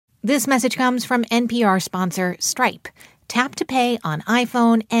This message comes from NPR sponsor Stripe. Tap to pay on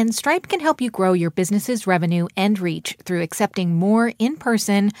iPhone, and Stripe can help you grow your business's revenue and reach through accepting more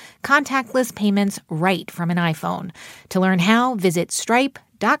in-person, contactless payments right from an iPhone. To learn how, visit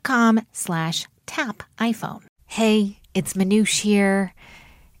stripe.com/tapiphone. Hey, it's Manoush here.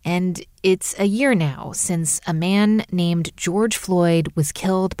 And it's a year now since a man named George Floyd was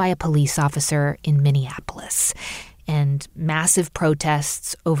killed by a police officer in Minneapolis. And massive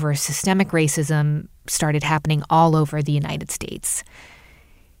protests over systemic racism started happening all over the United States.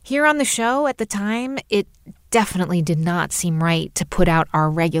 Here on the show at the time, it definitely did not seem right to put out our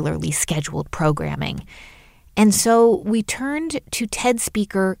regularly scheduled programming. And so we turned to TED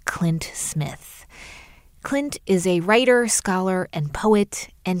speaker Clint Smith. Clint is a writer, scholar, and poet,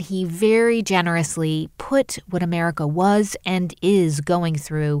 and he very generously put what America was and is going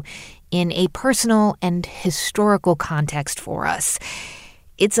through in a personal and historical context for us.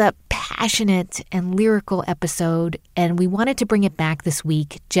 It's a passionate and lyrical episode, and we wanted to bring it back this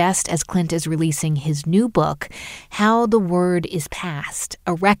week just as Clint is releasing his new book, How the Word is Passed,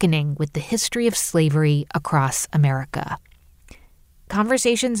 a reckoning with the history of slavery across America.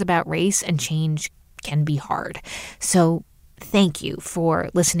 Conversations about race and change can be hard, so thank you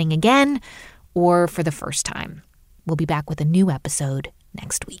for listening again or for the first time. We'll be back with a new episode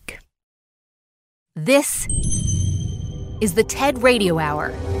next week. This is the TED Radio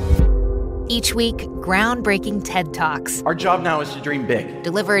Hour. Each week, groundbreaking TED Talks. Our job now is to dream big.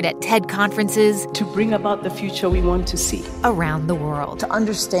 Delivered at TED conferences. To bring about the future we want to see. Around the world. To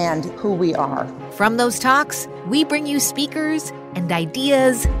understand who we are. From those talks, we bring you speakers and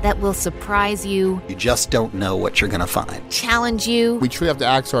ideas that will surprise you. You just don't know what you're going to find. Challenge you. We truly have to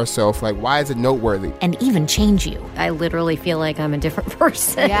ask ourselves, why is it noteworthy? And even change you. I literally feel like I'm a different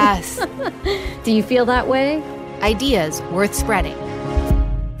person. Yes. Do you feel that way? Ideas worth spreading.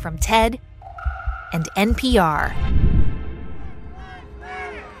 From TED and NPR.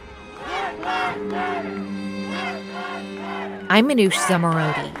 I'm Manoush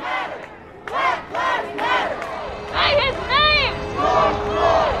Zomorodi. Say his name!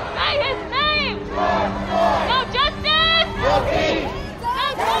 Say his name! No justice! No peace!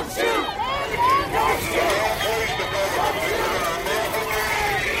 Don't shoot!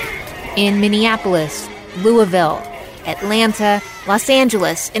 In Minneapolis, Louisville, Atlanta, Los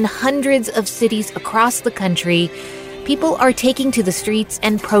Angeles, and hundreds of cities across the country, people are taking to the streets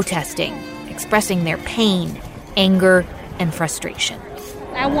and protesting, expressing their pain, anger, and frustration.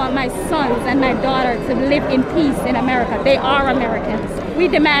 I want my sons and my daughter to live in peace in America. They are Americans. We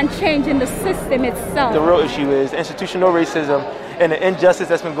demand change in the system itself. The real issue is institutional racism and the injustice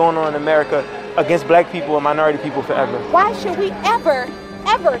that's been going on in America against black people and minority people forever. Why should we ever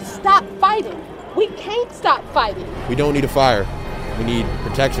stop fighting? We can't stop fighting. We don't need a fire. We need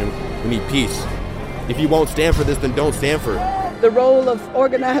protection. We need peace. If you won't stand for this, then don't stand for it. The role of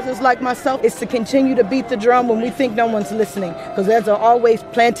organizers like myself is to continue to beat the drum when we think no one's listening, because there's always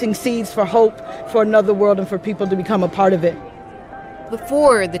planting seeds for hope for another world and for people to become a part of it.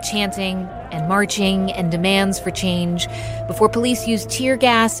 Before the chanting and marching and demands for change, before police used tear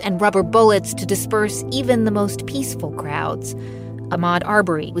gas and rubber bullets to disperse even the most peaceful crowds, Ahmaud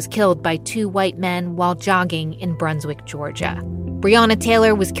Arbery was killed by two white men while jogging in Brunswick, Georgia. Breonna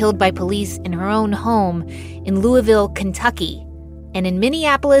Taylor was killed by police in her own home in Louisville, Kentucky. And in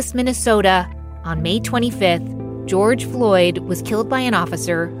Minneapolis, Minnesota, on May 25th, George Floyd was killed by an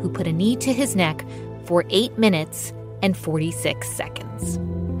officer who put a knee to his neck for 8 minutes and 46 seconds.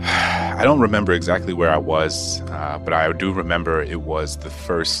 I don't remember exactly where I was, but I do remember it was the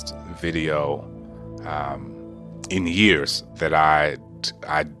first video in years that I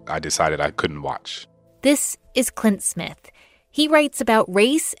decided I couldn't watch. This is Clint Smith. He writes about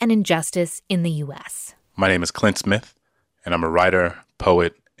race and injustice in the U.S. My name is Clint Smith, and I'm a writer,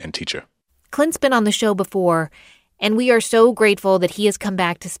 poet, and teacher. Clint's been on the show before, and we are so grateful that he has come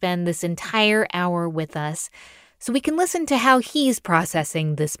back to spend this entire hour with us so we can listen to how he's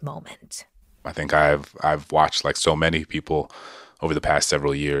processing this moment. I think I've watched, like so many people over the past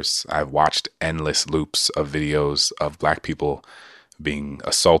several years, I've watched endless loops of videos of Black people being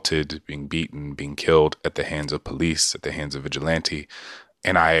assaulted, being beaten, being killed at the hands of police, at the hands of vigilante.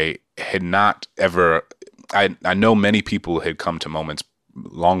 And I had not ever, I know many people had come to moments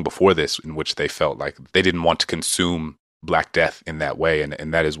long before this in which they felt like they didn't want to consume Black death in that way.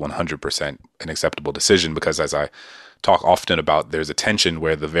 And that is 100% an acceptable decision, because as I talk often about, there's a tension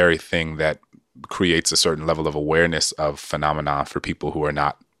where the very thing that creates a certain level of awareness of phenomena for people who are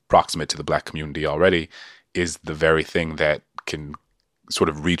not proximate to the Black community already is the very thing that can sort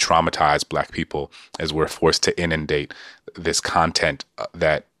of re-traumatize Black people as we're forced to inundate this content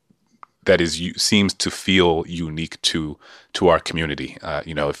that seems to feel unique to our community.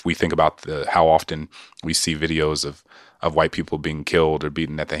 If we think about how often we see videos of white people being killed or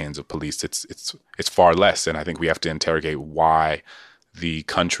beaten at the hands of police, it's far less. And I think we have to interrogate why the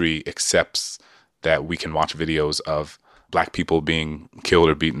country accepts that we can watch videos of Black people being killed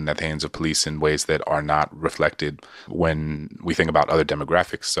or beaten at the hands of police in ways that are not reflected when we think about other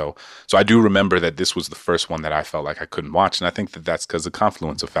demographics. So I do remember that this was the first one that I felt like I couldn't watch, and I think that that's because of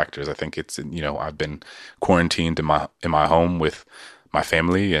confluence of factors. I think it's, I've been quarantined in my home with my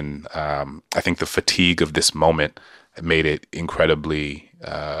family, and I think the fatigue of this moment made it incredibly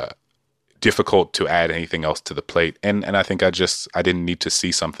difficult to add anything else to the plate. And I think I didn't need to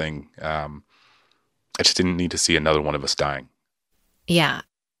see something. I just didn't need to see another one of us dying. Yeah.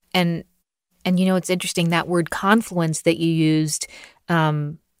 And it's interesting, that word confluence that you used.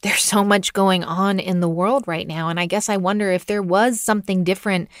 There's so much going on in the world right now. And I guess I wonder if there was something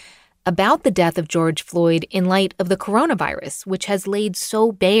different about the death of George Floyd in light of the coronavirus, which has laid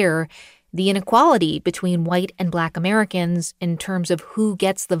so bare the inequality between white and Black Americans in terms of who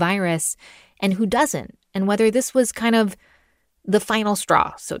gets the virus and who doesn't, and whether this was kind of the final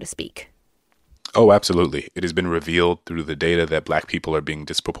straw, so to speak. Oh, absolutely. It has been revealed through the data that Black people are being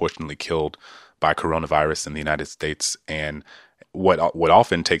disproportionately killed by coronavirus in the United States. And what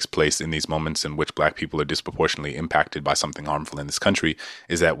often takes place in these moments in which Black people are disproportionately impacted by something harmful in this country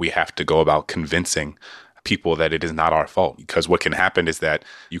is that we have to go about convincing people that it is not our fault. Because what can happen is that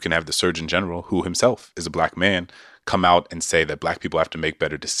you can have the Surgeon General, who himself is a Black man, come out and say that Black people have to make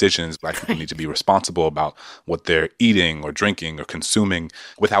better decisions. Black people need to be responsible about what they're eating or drinking or consuming,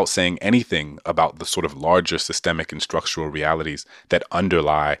 without saying anything about the sort of larger systemic and structural realities that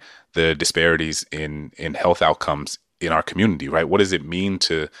underlie the disparities in health outcomes in our community, right? What does it mean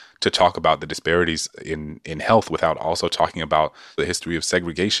to talk about the disparities in health without also talking about the history of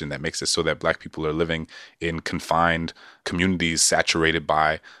segregation that makes it so that Black people are living in confined communities saturated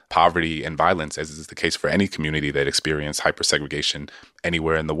by poverty and violence, as is the case for any community that experiences hypersegregation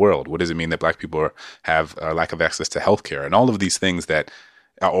anywhere in the world? What does it mean that Black people have a lack of access to healthcare, and all of these things that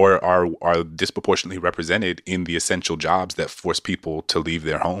are disproportionately represented in the essential jobs that force people to leave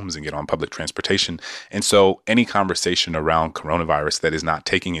their homes and get on public transportation? And so any conversation around coronavirus that is not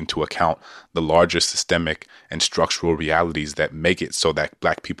taking into account the larger systemic and structural realities that make it so that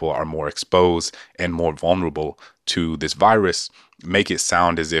Black people are more exposed and more vulnerable to this virus make it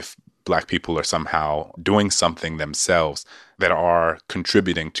sound as if Black people are somehow doing something themselves that are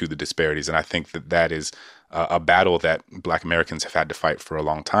contributing to the disparities. And I think that is a battle that Black Americans have had to fight for a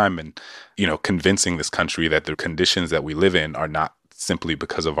long time. And, convincing this country that the conditions that we live in are not simply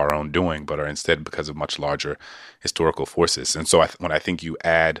because of our own doing, but are instead because of much larger historical forces. And so when you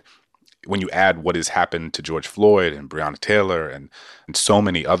add what has happened to George Floyd and Breonna Taylor and so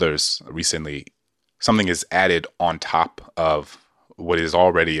many others recently, something is added on top of what is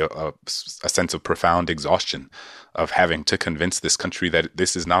already a sense of profound exhaustion of having to convince this country that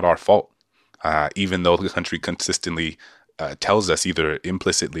this is not our fault. Even though the country consistently tells us either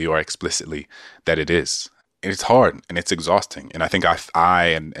implicitly or explicitly that it is. It's hard and it's exhausting. And I think I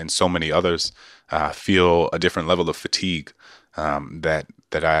and so many others feel a different level of fatigue that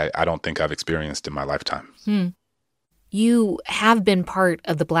I don't think I've experienced in my lifetime. You have been part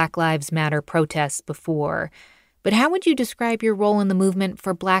of the Black Lives Matter protests before, but how would you describe your role in the movement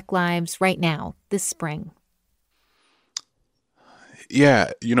for Black lives right now, this spring?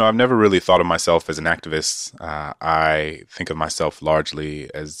 Yeah, I've never really thought of myself as an activist. I think of myself largely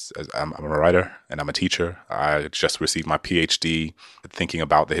as I'm a writer and I'm a teacher. I just received my PhD thinking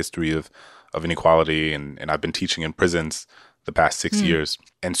about the history of inequality, and I've been teaching in prisons the past 6 years.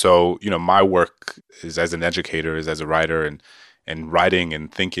 And so, my work is as an educator, is as a writer, and writing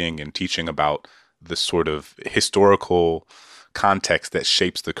and thinking and teaching about the sort of historical context that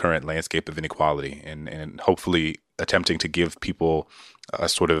shapes the current landscape of inequality, and hopefully attempting to give people a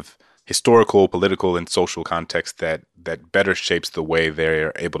sort of historical, political, and social context that better shapes the way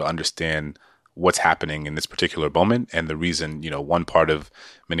they're able to understand what's happening in this particular moment, and the reason, one part of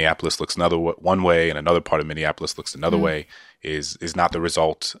Minneapolis looks one way and another part of Minneapolis looks another way is not the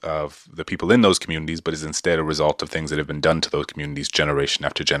result of the people in those communities, but is instead a result of things that have been done to those communities generation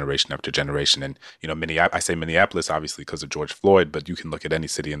after generation after generation. And, I say Minneapolis, obviously, because of George Floyd, but you can look at any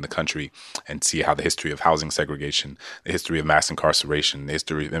city in the country and see how the history of housing segregation, the history of mass incarceration, the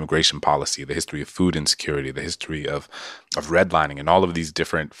history of immigration policy, the history of food insecurity, the history of redlining, and all of these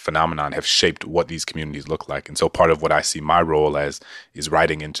different phenomena have shaped what these communities look like. And so part of what I see my role as is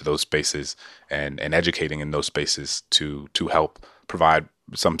writing into those spaces and educating in those spaces to help provide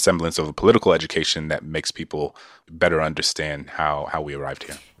some semblance of a political education that makes people better understand how we arrived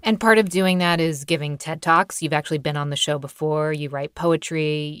here. And part of doing that is giving TED Talks. You've actually been on the show before. You write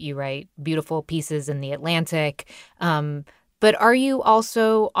poetry. You write beautiful pieces in The Atlantic. But are you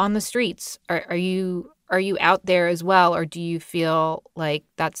also on the streets? Are you out there as well? Or do you feel like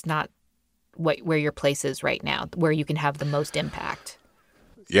that's not where your place is right now, where you can have the most impact?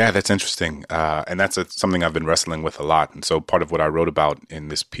 Yeah, that's interesting. And that's something I've been wrestling with a lot. And so part of what I wrote about in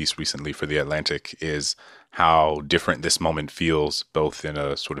this piece recently for The Atlantic is how different this moment feels, both in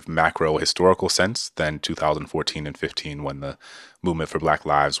a sort of macro historical sense than 2014 and 15, when the movement for Black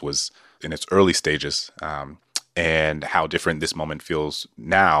Lives was in its early stages, and how different this moment feels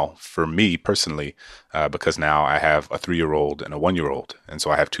now for me personally, because now I have a 3-year-old and a 1-year-old. And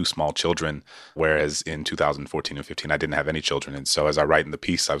so I have 2 small children, whereas in 2014 and 15, I didn't have any children. And so as I write in the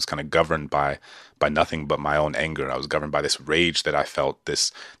piece, I was kind of governed by nothing but my own anger. I was governed by this rage that I felt,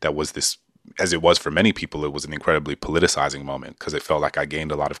 that was this, as it was for many people, it was an incredibly politicizing moment, because it felt like I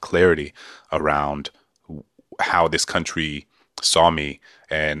gained a lot of clarity around how this country saw me,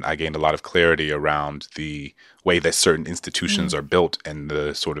 and I gained a lot of clarity around the way that certain institutions are built, and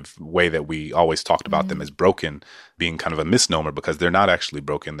the sort of way that we always talked about them as broken being kind of a misnomer, because they're not actually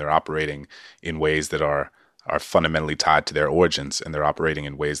broken. They're operating in ways that are fundamentally tied to their origins, and they're operating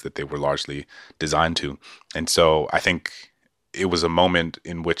in ways that they were largely designed to. And so I think it was a moment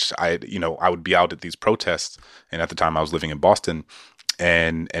in which I would be out at these protests, and at the time I was living in Boston,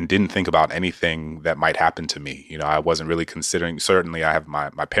 and didn't think about anything that might happen to me. I wasn't really considering, certainly I have my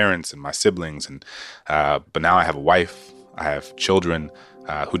parents and my siblings, and but now I have a wife, I have children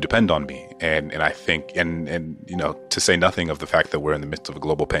who depend on me. And I think, and to say nothing of the fact that we're in the midst of a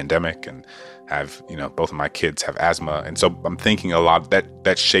global pandemic, and have, both of my kids have asthma. And so I'm thinking a lot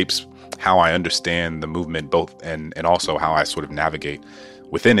that shapes how I understand the movement, both and also how I sort of navigate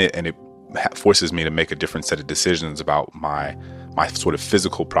within it. And it forces me to make a different set of decisions about my sort of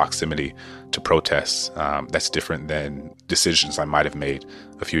physical proximity to protests. That's different than decisions I might have made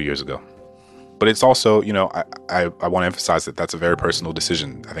a few years ago. But it's also, I want to emphasize that that's a very personal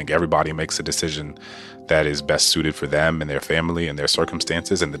decision. I think everybody makes a decision that is best suited for them and their family and their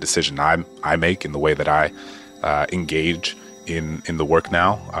circumstances. And the decision I make in the way that I engage in the work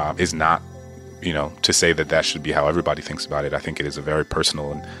now is not, to say that should be how everybody thinks about it. I think it is a very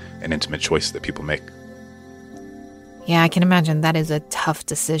personal and intimate choice that people make. Yeah, I can imagine that is a tough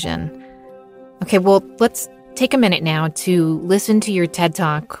decision. Okay, well, let's take a minute now to listen to your TED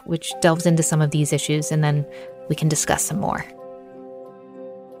Talk, which delves into some of these issues, and then we can discuss some more.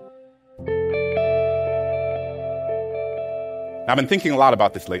 I've been thinking a lot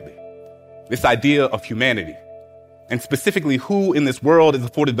about this lately. This idea of humanity, and specifically who in this world is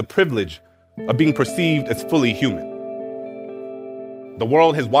afforded the privilege of being perceived as fully human. The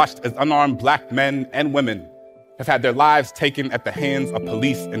world has watched as unarmed Black men and women have had their lives taken at the hands of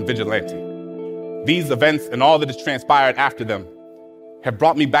police and vigilante. These events and all that has transpired after them have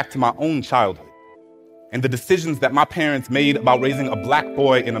brought me back to my own childhood and the decisions that my parents made about raising a Black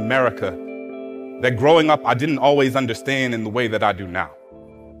boy in America that growing up I didn't always understand in the way that I do now.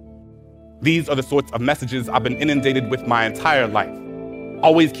 These are the sorts of messages I've been inundated with my entire life.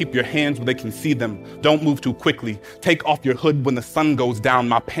 Always keep your hands where they can see them. Don't move too quickly. Take off your hood when the sun goes down.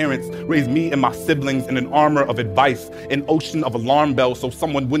 My parents raised me and my siblings in an armor of advice, an ocean of alarm bells so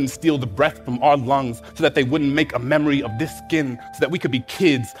someone wouldn't steal the breath from our lungs, so that they wouldn't make a memory of this skin, so that we could be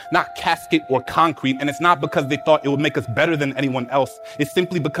kids, not casket or concrete. And it's not because they thought it would make us better than anyone else. It's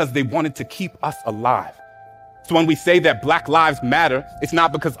simply because they wanted to keep us alive. So when we say that Black lives matter, it's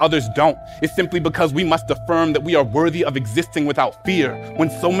not because others don't. It's simply because we must affirm that we are worthy of existing without fear, when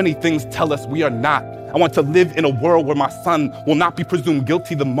so many things tell us we are not. I want to live in a world where my son will not be presumed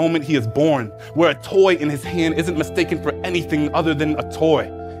guilty the moment he is born, where a toy in his hand isn't mistaken for anything other than a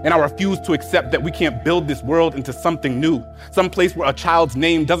toy. And I refuse to accept that we can't build this world into something new, some place where a child's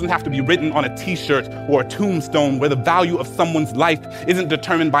name doesn't have to be written on a t-shirt or a tombstone, where the value of someone's life isn't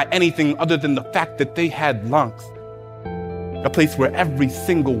determined by anything other than the fact that they had lungs. A place where every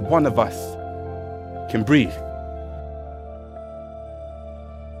single one of us can breathe.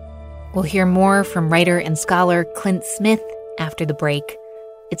 We'll hear more from writer and scholar Clint Smith after the break.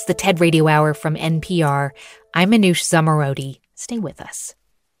 It's the TED Radio Hour from NPR. I'm Manoush Zomorodi. Stay with us.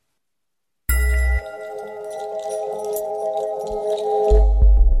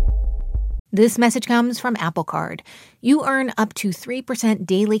 This message comes from Apple Card. You earn up to 3%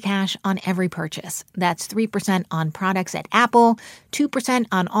 daily cash on every purchase. That's 3% on products at Apple, 2%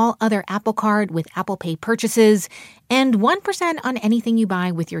 on all other Apple Card with Apple Pay purchases, and 1% on anything you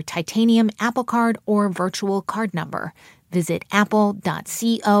buy with your titanium Apple Card or virtual card number. Visit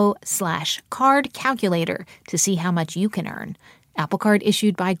apple.co/card calculator to see how much you can earn. Apple Card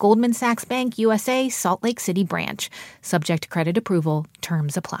issued by Goldman Sachs Bank USA, Salt Lake City branch. Subject to credit approval.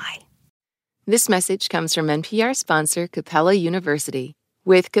 Terms apply. This message comes from NPR sponsor Capella University.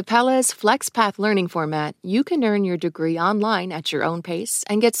 With Capella's FlexPath learning format, you can earn your degree online at your own pace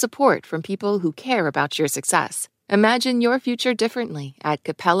and get support from people who care about your success. Imagine your future differently at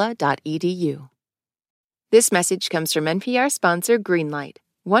capella.edu. This message comes from NPR sponsor Greenlight.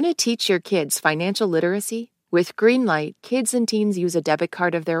 Want to teach your kids financial literacy? With Greenlight, kids and teens use a debit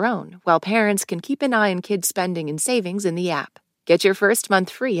card of their own, while parents can keep an eye on kids' spending and savings in the app. Get your first month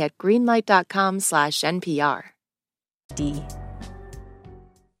free at greenlight.com/NPR.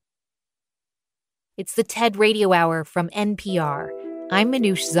 It's the TED Radio Hour from NPR. I'm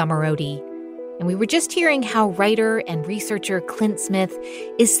Manoush Zomorodi, and we were just hearing how writer and researcher Clint Smith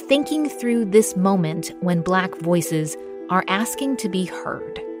is thinking through this moment when Black voices are asking to be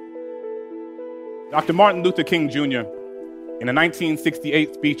heard. Dr. Martin Luther King Jr., in a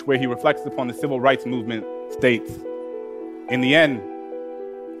 1968 speech where he reflects upon the civil rights movement, states, "In the end,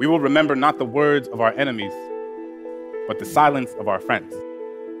 we will remember not the words of our enemies, but the silence of our friends."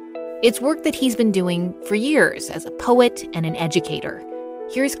 It's work that he's been doing for years as a poet and an educator.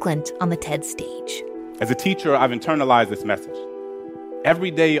 Here's Clint on the TED stage. As a teacher, I've internalized this message. Every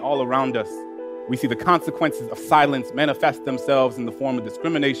day all around us, we see the consequences of silence manifest themselves in the form of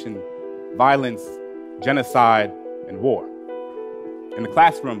discrimination, violence, genocide, and war. In the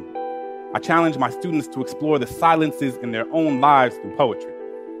classroom, I challenge my students to explore the silences in their own lives through poetry.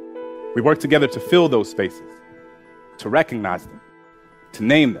 We work together to fill those spaces, to recognize them, to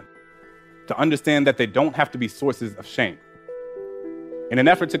name them, to understand that they don't have to be sources of shame. In an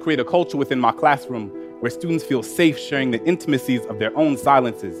effort to create a culture within my classroom where students feel safe sharing the intimacies of their own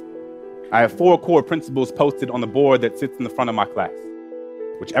silences, I have 4 core principles posted on the board that sits in the front of my class,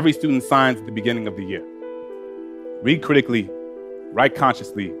 which every student signs at the beginning of the year. Read critically, write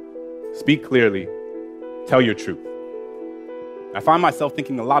consciously, speak clearly, tell your truth. I find myself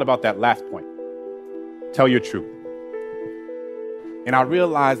thinking a lot about that last point, tell your truth. And I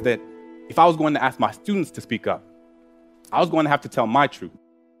realized that if I was going to ask my students to speak up, I was going to have to tell my truth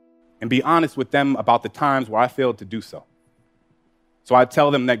and be honest with them about the times where I failed to do so. So I'd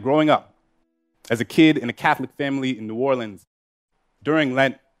tell them that growing up, as a kid in a Catholic family in New Orleans, during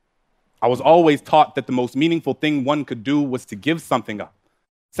Lent, I was always taught that the most meaningful thing one could do was to give something up,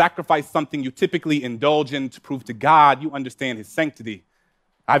 sacrifice something you typically indulge in to prove to God you understand his sanctity.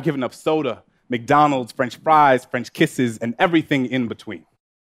 I've given up soda, McDonald's, French fries, French kisses, and everything in between.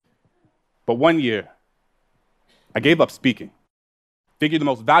 But one year, I gave up speaking. Figured the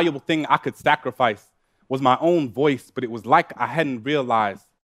most valuable thing I could sacrifice was my own voice, but it was like I hadn't realized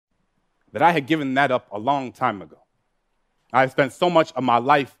that I had given that up a long time ago. I had spent so much of my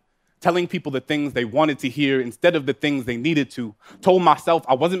life telling people the things they wanted to hear instead of the things they needed to. Told myself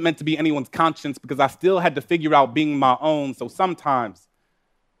I wasn't meant to be anyone's conscience because I still had to figure out being my own, so sometimes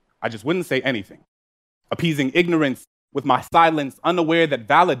I just wouldn't say anything, appeasing ignorance with my silence, unaware that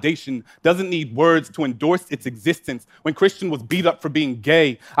validation doesn't need words to endorse its existence. When Christian was beat up for being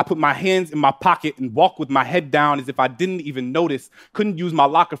gay, I put my hands in my pocket and walked with my head down as if I didn't even notice. Couldn't use my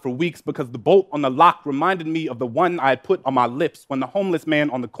locker for weeks because the bolt on the lock reminded me of the one I had put on my lips when the homeless man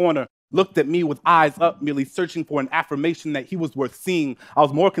on the corner looked at me with eyes up, merely searching for an affirmation that he was worth seeing. I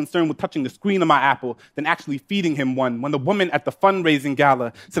was more concerned with touching the screen of my Apple than actually feeding him one. When the woman at the fundraising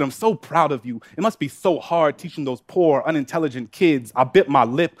gala said, "I'm so proud of you. It must be so hard teaching those poor, unintelligent kids," I bit my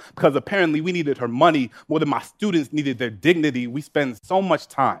lip because apparently we needed her money more than my students needed their dignity. We spend so much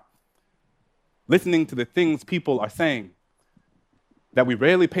time listening to the things people are saying that we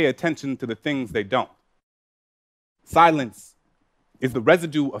rarely pay attention to the things they don't. Silence is the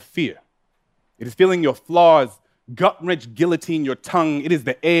residue of fear. It is feeling your flaws gut-wrench guillotine your tongue. It is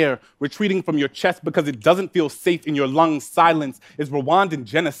the air retreating from your chest because it doesn't feel safe in your lungs. Silence is Rwandan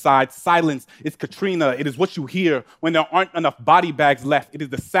genocide. Silence is Katrina. It is what you hear when there aren't enough body bags left. It is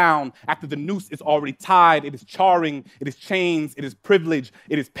the sound after the noose is already tied. It is charring. It is chains. It is privilege.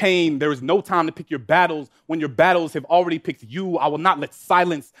 It is pain. There is no time to pick your battles when your battles have already picked you. I will not let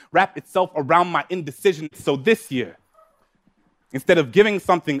silence wrap itself around my indecision. So this year, instead of giving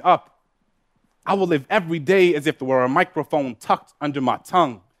something up, I will live every day as if there were a microphone tucked under my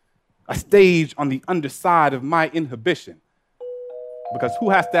tongue, a stage on the underside of my inhibition. Because who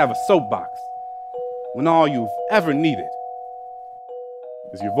has to have a soapbox when all you've ever needed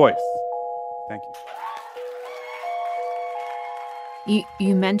is your voice? Thank you.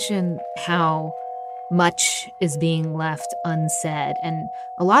 You mentioned how much is being left unsaid, and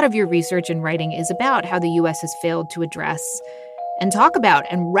a lot of your research and writing is about how the U.S. has failed to address and talk about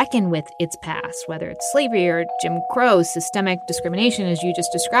and reckon with its past, whether it's slavery or Jim Crow, systemic discrimination, as you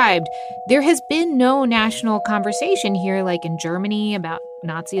just described. There has been no national conversation here, like in Germany, about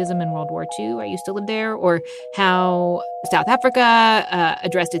Nazism in World War II. I used to live there. Or how South Africa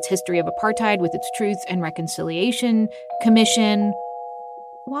addressed its history of apartheid with its Truth and Reconciliation Commission.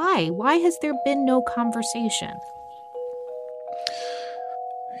 Why? Why has there been no conversation?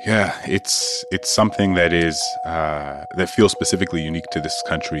 Yeah, it's something that is that feels specifically unique to this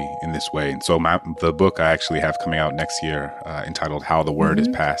country in this way. And so the book I actually have coming out next year, entitled "How the Word is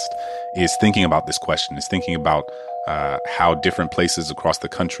Passed," is thinking about this question. Is thinking about how different places across the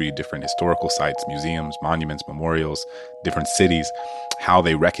country, different historical sites, museums, monuments, memorials, different cities, how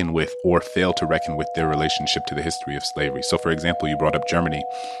they reckon with or fail to reckon with their relationship to the history of slavery. So, for example, you brought up Germany.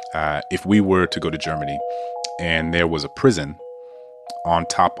 If we were to go to Germany and there was a prison on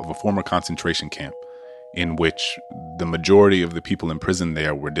top of a former concentration camp in which the majority of the people in prison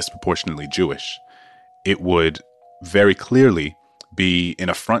there were disproportionately Jewish, it would very clearly be an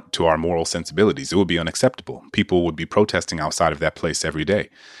affront to our moral sensibilities. It would be unacceptable. People would be protesting outside of that place every day.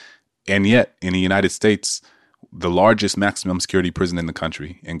 And yet, in the United States, the largest maximum security prison in the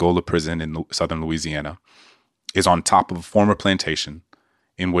country, Angola Prison in southern Louisiana, is on top of a former plantation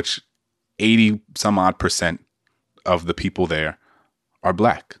in which 80% of the people there are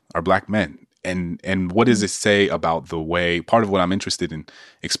black men. And what does it say about the way, part of what I'm interested in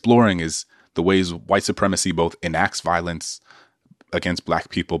exploring is the ways white supremacy both enacts violence against black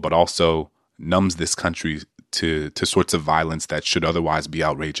people, but also numbs this country to sorts of violence that should otherwise be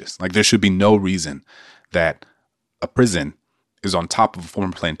outrageous. Like, there should be no reason that a prison is on top of a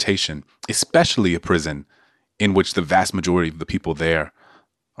former plantation, especially a prison in which the vast majority of the people there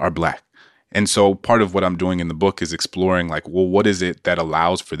are black. And so part of what I'm doing in the book is exploring, like, well, what is it that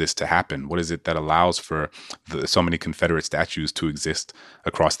allows for this to happen? What is it that allows for so many Confederate statues to exist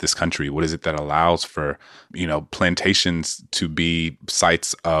across this country? What is it that allows for, plantations to be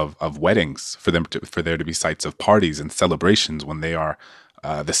sites of weddings, for there to be sites of parties and celebrations when they are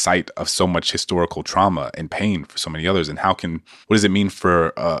the site of so much historical trauma and pain for so many others? And what does it mean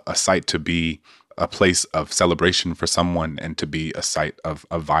for a site to be a place of celebration for someone and to be a site of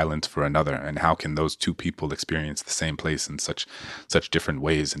violence for another? And how can those two people experience the same place in such different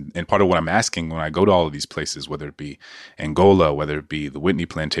ways? And part of what I'm asking when I go to all of these places, whether it be Angola, whether it be the Whitney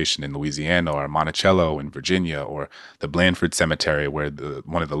Plantation in Louisiana, or Monticello in Virginia, or the Blandford Cemetery, where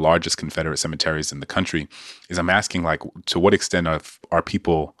one of the largest Confederate cemeteries in the country, is I'm asking, like, to what extent are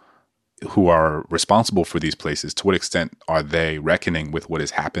people who are responsible for these places, to what extent are they reckoning with what has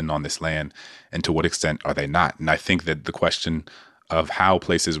happened on this land, and to what extent are they not? And I think that the question of how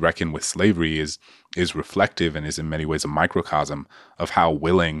places reckon with slavery is reflective and is in many ways a microcosm of how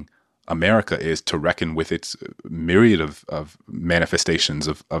willing America is to reckon with its myriad of manifestations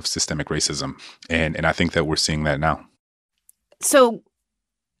of systemic racism. And I think that we're seeing that now. So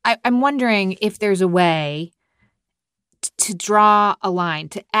I'm wondering if there's a way to draw a line,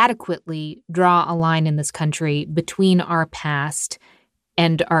 to adequately draw a line in this country between our past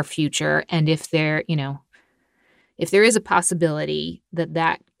and our future. And if there is a possibility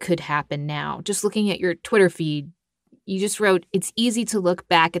that could happen now. Just looking at your Twitter feed, you just wrote, "It's easy to look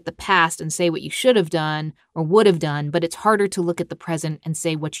back at the past and say what you should have done or would have done, but it's harder to look at the present and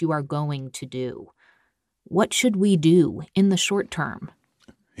say what you are going to do." What should we do in the short term?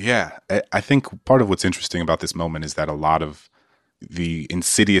 Yeah, I think part of what's interesting about this moment is that a lot of the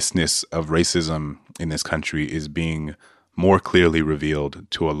insidiousness of racism in this country is being more clearly revealed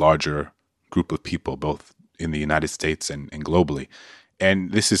to a larger group of people, both in the United States and globally.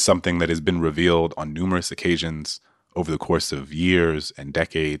 And this is something that has been revealed on numerous occasions over the course of years and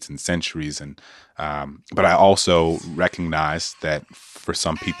decades and centuries. But I also recognize that for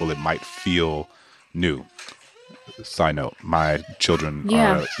some people it might feel new. Side note, my children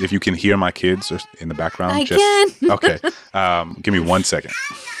are, if you can hear my kids in the background. I can. Okay. Give me 1 second.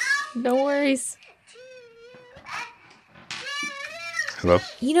 No worries. Hello?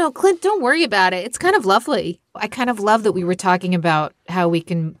 Clint, don't worry about it. It's kind of lovely. I kind of love that we were talking about how we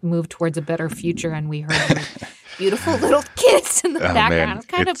can move towards a better future, and we heard beautiful little kids in the background. Man, it's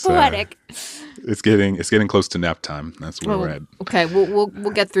kind of poetic. It's getting close to nap time. That's where we're at. Okay, we'll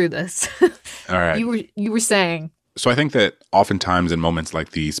get through this. All right. You were saying. So I think that oftentimes in moments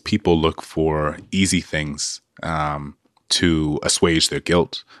like these, people look for easy things to assuage their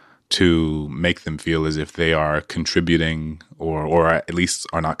guilt, to make them feel as if they are contributing or at least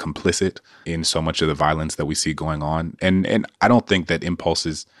are not complicit in so much of the violence that we see going on. And I don't think that impulse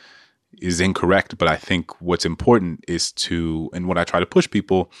is incorrect, but I think what's important is and what I try to push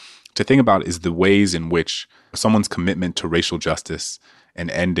people to think about is the ways in which someone's commitment to racial justice and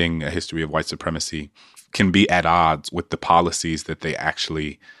ending a history of white supremacy can be at odds with the policies that they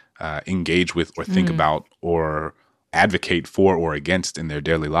actually engage with or think about or advocate for or against in their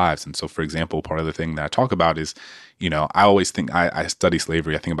daily lives. And so, for example, part of the thing that I talk about is, I always think I study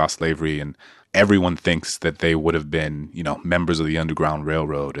slavery. I think about slavery, and everyone thinks that they would have been, members of the Underground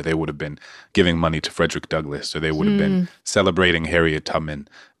Railroad, or they would have been giving money to Frederick Douglass, or they would have been celebrating Harriet Tubman.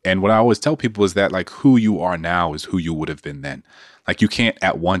 And what I always tell people is that, like, who you are now is who you would have been then. Like, you can't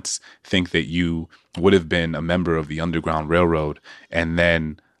at once think that you would have been a member of the Underground Railroad and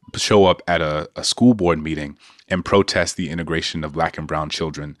then show up at a school board meeting and protest the integration of Black and brown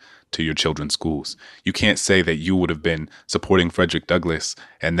children to your children's schools. You can't say that you would have been supporting Frederick Douglass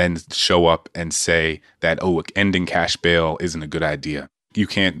and then show up and say that, ending cash bail isn't a good idea. You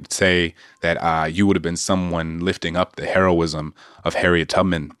can't say that you would have been someone lifting up the heroism of Harriet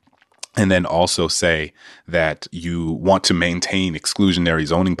Tubman and then also say that you want to maintain exclusionary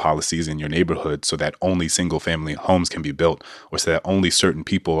zoning policies in your neighborhood so that only single-family homes can be built, or so that only certain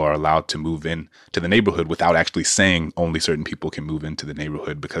people are allowed to move in to the neighborhood, without actually saying only certain people can move into the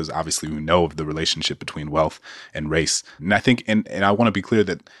neighborhood, because obviously we know of the relationship between wealth and race. And I think, and I want to be clear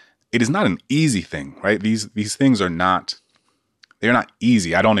that it is not an easy thing, right? These things are not, they're not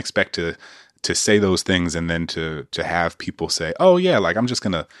easy. I don't expect to say those things and then to have people say, oh yeah, like I'm just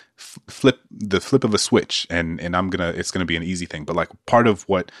gonna flip of a switch and it's gonna be an easy thing. But like part of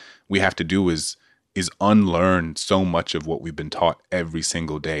what we have to do is unlearn so much of what we've been taught every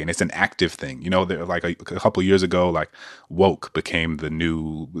single day, and it's an active thing. Like a couple of years ago, like woke became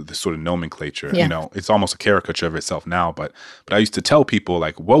the sort of nomenclature. Yeah. It's almost a caricature of itself now. But I used to tell people,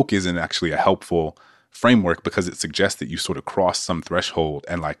 like, woke isn't actually a helpful framework because it suggests that you sort of cross some threshold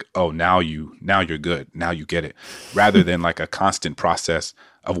and like, oh, now you're good. Now you get it, rather than like a constant process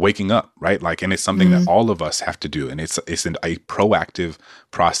of waking up, right? Like, and it's something that all of us have to do. And it's a proactive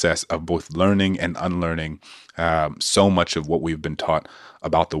process of both learning and unlearning so much of what we've been taught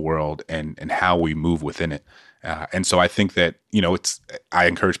about the world and how we move within it. And so I think that, I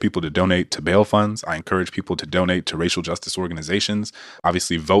encourage people to donate to bail funds. I encourage people to donate to racial justice organizations.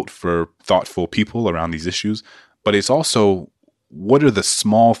 Obviously, vote for thoughtful people around these issues. But it's also, what are the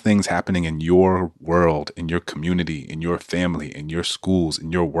small things happening in your world, in your community, in your family, in your schools,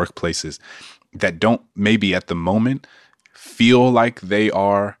 in your workplaces that don't maybe at the moment feel like they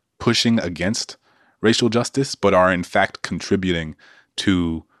are pushing against racial justice, but are in fact contributing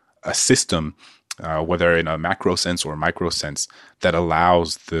to a system, whether in a macro sense or a micro sense, that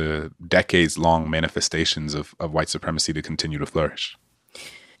allows the decades-long manifestations of white supremacy to continue to flourish.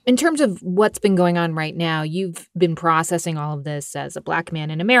 In terms of what's been going on right now, you've been processing all of this as a Black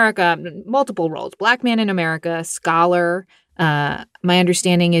man in America, multiple roles, Black man in America, scholar. My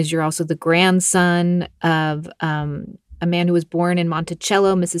understanding is you're also the grandson of a man who was born in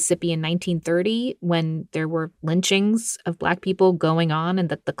Monticello, Mississippi in 1930, when there were lynchings of Black people going on and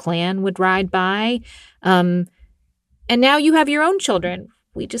that the Klan would ride by. And now you have your own children.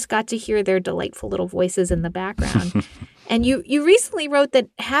 We just got to hear their delightful little voices in the background. And you recently wrote that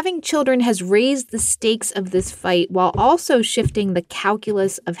having children has raised the stakes of this fight while also shifting the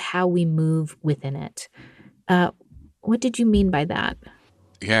calculus of how we move within it. What did you mean by that?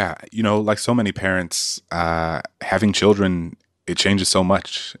 Yeah, like so many parents, having children, it changes so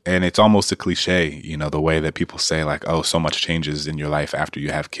much. And it's almost a cliche, the way that people say like, oh, so much changes in your life after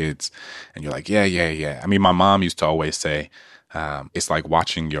you have kids. And you're like, yeah. I mean, my mom used to always say, it's like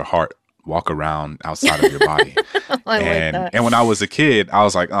watching your heart walk around outside of your body. And when I was a kid, I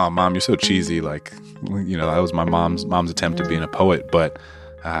was like, oh, Mom, you're so cheesy. Like, that was my mom's attempt at being a poet. But,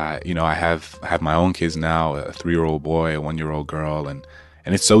 I have my own kids now, a 3-year-old boy, a 1-year-old girl. And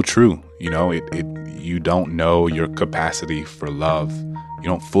it's so true. You don't know your capacity for love. You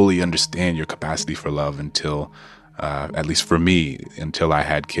don't fully understand your capacity for love until, at least for me, until I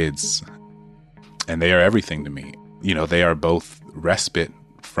had kids. And they are everything to me. They are both respite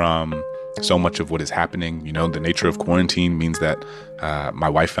from so much of what is happening. The nature of quarantine means that my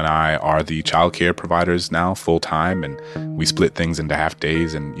wife and I are the childcare providers now full time, and we split things into half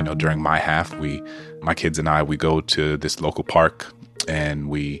days. And, during my half, my kids and I, we go to this local park and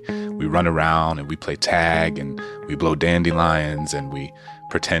we run around and we play tag and we blow dandelions and we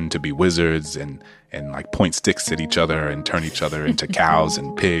pretend to be wizards and like point sticks at each other and turn each other into cows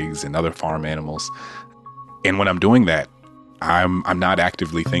and pigs and other farm animals. And when I'm doing that, I'm not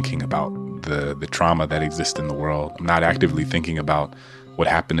actively thinking about the trauma that exists in the world. I'm not actively thinking about what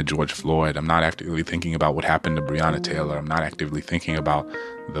happened to George Floyd. I'm not actively thinking about what happened to Breonna Taylor. I'm not actively thinking about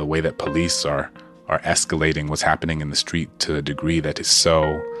the way that police are escalating what's happening in the street to a degree that is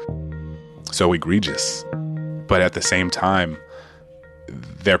so so egregious. But at the same time,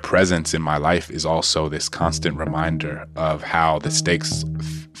 their presence in my life is also this constant reminder of how the stakes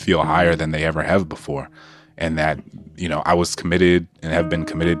feel higher than they ever have before. And that, I was committed and have been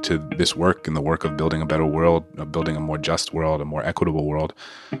committed to this work and the work of building a better world, of building a more just world, a more equitable world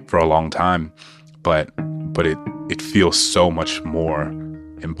for a long time. But it feels so much more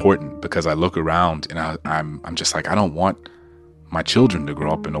important because I look around and I'm just like, I don't want my children to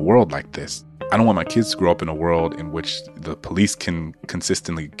grow up in a world like this. I don't want my kids to grow up in a world in which the police can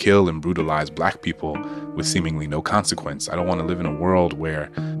consistently kill and brutalize Black people with seemingly no consequence. I don't want to live in a world where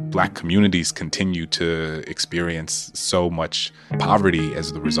Black communities continue to experience so much poverty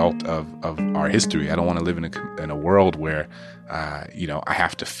as the result of our history. I don't want to live in a world where, I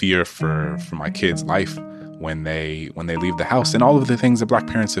have to fear for my kids' life when they leave the house, and all of the things that Black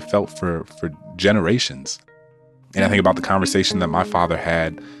parents have felt for generations. And I think about the conversation that my father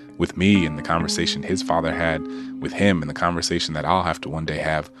had with me and the conversation his father had with him and the conversation that I'll have to one day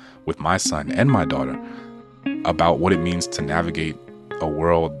have with my son and my daughter about what it means to navigate a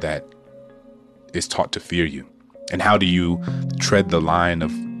world that is taught to fear you. And how do you tread the line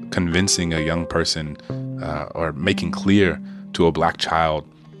of convincing a young person or making clear to a Black child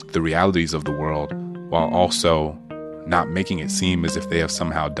the realities of the world while also not making it seem as if they have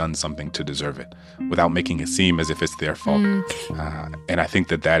somehow done something to deserve it, without making it seem as if it's their fault. And I think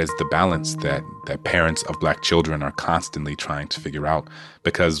that is the balance that parents of Black children are constantly trying to figure out,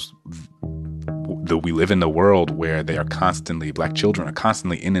 because we live in a world where Black children are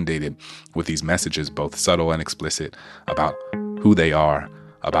constantly inundated with these messages, both subtle and explicit, about who they are,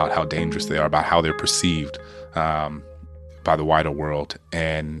 about how dangerous they are, about how they're perceived by the wider world.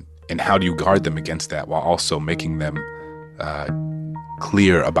 And how do you guard them against that while also making them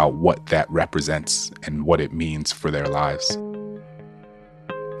clear about what that represents and what it means for their lives?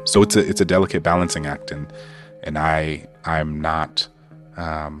 So it's a delicate balancing act, and I'm not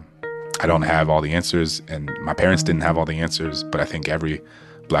I don't have all the answers, and my parents didn't have all the answers, but I think every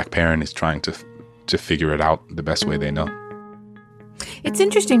Black parent is trying to figure it out the best way they know. It's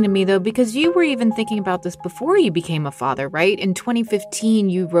interesting to me, though, because you were even thinking about this before you became a father, right? In 2015,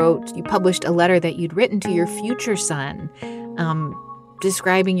 you published a letter that you'd written to your future son,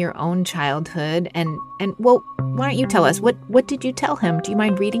 describing your own childhood. And well, why don't you tell us, what did you tell him? Do you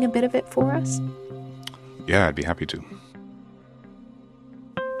mind reading a bit of it for us? Yeah, I'd be happy to.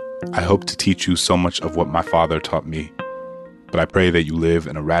 I hope to teach you so much of what my father taught me, but I pray that you live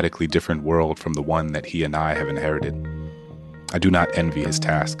in a radically different world from the one that he and I have inherited. I do not envy his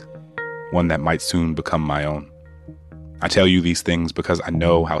task, one that might soon become my own. I tell you these things because I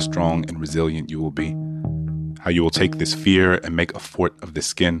know how strong and resilient you will be, how you will take this fear and make a fort of the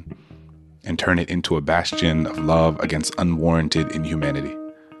skin and turn it into a bastion of love against unwarranted inhumanity.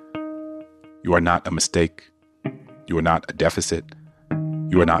 You are not a mistake. You are not a deficit.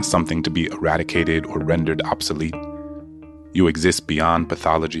 You are not something to be eradicated or rendered obsolete. You exist beyond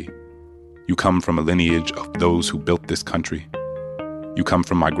pathology. You come from a lineage of those who built this country. You come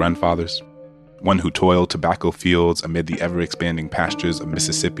from my grandfathers, one who toiled tobacco fields amid the ever-expanding pastures of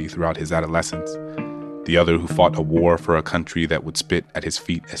Mississippi throughout his adolescence, the other who fought a war for a country that would spit at his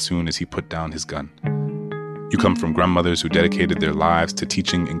feet as soon as he put down his gun. You come from grandmothers who dedicated their lives to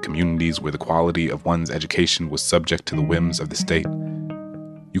teaching in communities where the quality of one's education was subject to the whims of the state.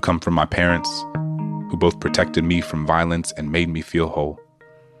 You come from my parents, who both protected me from violence and made me feel whole.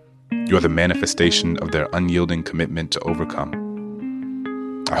 You are the manifestation of their unyielding commitment to overcome.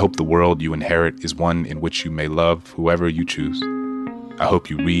 I hope the world you inherit is one in which you may love whoever you choose. I hope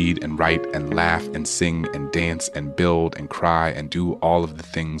you read and write and laugh and sing and dance and build and cry and do all of the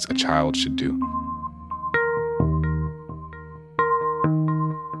things a child should do.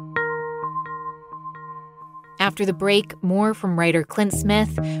 After the break, more from writer Clint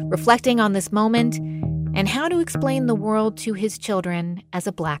Smith, reflecting on this moment and how to explain the world to his children as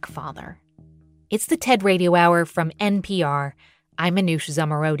a Black father. It's the TED Radio Hour from NPR. I'm Manoush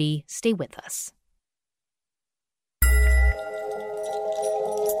Zomorodi. Stay with us.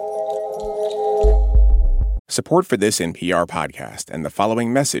 Support for this NPR podcast and the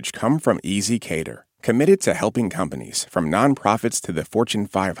following message come from Easy Cater, committed to helping companies, from nonprofits to the Fortune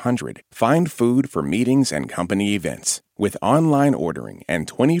 500, find food for meetings and company events. With online ordering and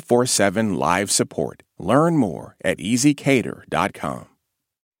 24/7 live support. Learn more at easycater.com.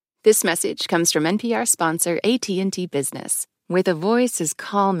 This message comes from NPR sponsor AT&T Business. With a voice as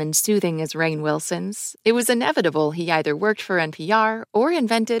calm and soothing as Rainn Wilson's, it was inevitable he either worked for NPR or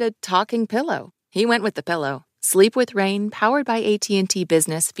invented a talking pillow. He went with the pillow. Sleep with Rainn, powered by AT&T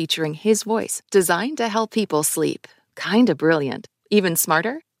Business, featuring his voice, designed to help people sleep. Kinda brilliant. Even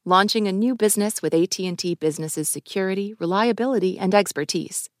smarter? launching a new business with AT&T Business's security, reliability, and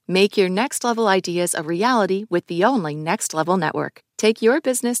expertise. Make your next level ideas a reality with the only Next Level network. Take your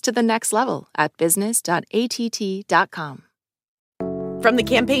business to the next level at business.att.com. From the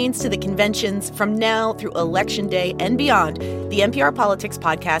campaigns to the conventions, from now through Election Day and beyond, the NPR Politics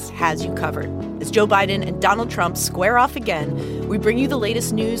Podcast has you covered. As Joe Biden and Donald Trump square off again, we bring you the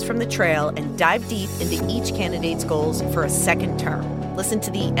latest news from the trail and dive deep into each candidate's goals for a second term. Listen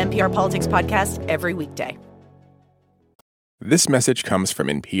to the NPR Politics Podcast every weekday. This message comes from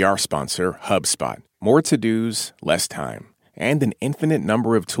NPR sponsor HubSpot. More to-dos, less time, and an infinite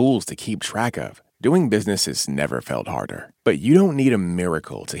number of tools to keep track of. Doing business has never felt harder. But you don't need a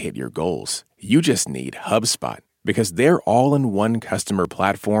miracle to hit your goals. You just need HubSpot, because their all-in-one customer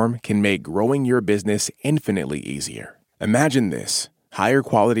platform can make growing your business infinitely easier. Imagine this: higher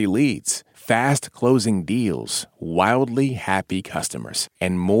quality leads, fast closing deals, wildly happy customers,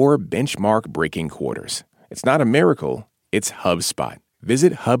 and more benchmark-breaking quarters. It's not a miracle, it's HubSpot.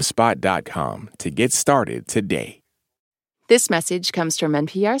 Visit HubSpot.com to get started today. This message comes from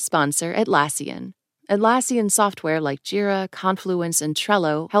NPR sponsor Atlassian. Atlassian software like Jira, Confluence, and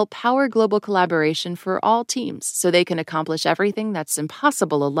Trello help power global collaboration for all teams so they can accomplish everything that's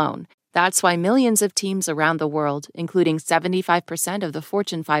impossible alone. That's why millions of teams around the world, including 75% of the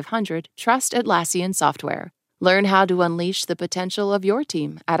Fortune 500, trust Atlassian software. Learn how to unleash the potential of your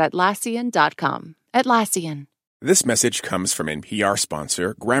team at Atlassian.com. Atlassian. This message comes from NPR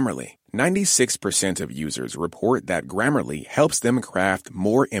sponsor Grammarly. 96% of users report that Grammarly helps them craft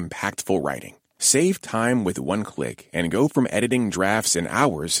more impactful writing. Save time with one click and go from editing drafts in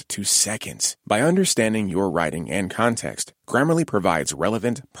hours to seconds. By understanding your writing and context, Grammarly provides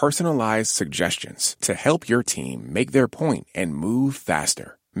relevant, personalized suggestions to help your team make their point and move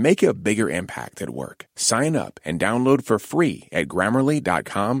faster. Make a bigger impact at work. Sign up and download for free at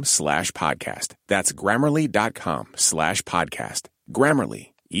Grammarly.com/podcast. That's Grammarly.com/podcast. Grammarly.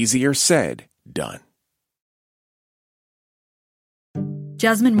 Easier said, done.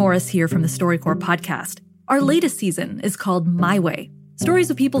 Jasmine Morris here from the StoryCorps podcast. Our latest season is called My Way. Stories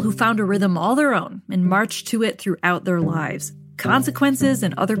of people who found a rhythm all their own and marched to it throughout their lives. Consequences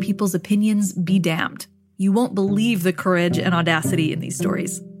and other people's opinions be damned. You won't believe the courage and audacity in these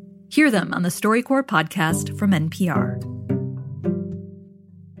stories. Hear them on the StoryCorps podcast from NPR.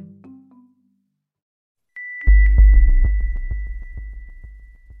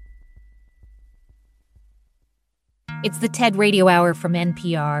 It's the TED Radio Hour from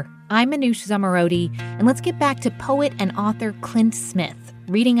NPR. I'm Manoush Zomorodi, and let's get back to poet and author Clint Smith,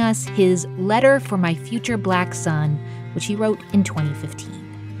 reading us his Letter for My Future Black Son, which he wrote in 2015.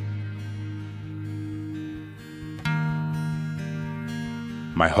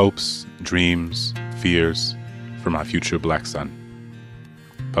 My hopes, dreams, fears for my future black son.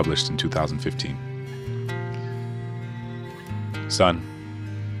 Published in 2015. Son,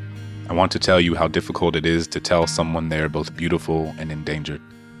 I want to tell you how difficult it is to tell someone they are both beautiful and endangered,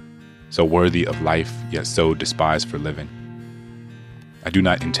 so worthy of life, yet so despised for living. I do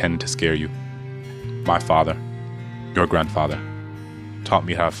not intend to scare you. My father, your grandfather, taught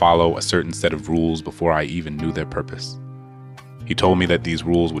me how to follow a certain set of rules before I even knew their purpose. He told me that these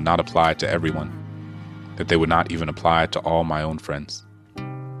rules would not apply to everyone, that they would not even apply to all my own friends.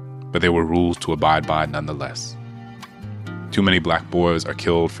 But they were rules to abide by nonetheless. Too many black boys are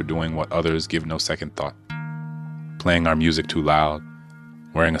killed for doing what others give no second thought. Playing our music too loud,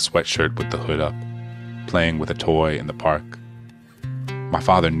 wearing a sweatshirt with the hood up, playing with a toy in the park. My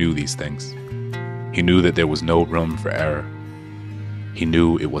father knew these things. He knew that there was no room for error. He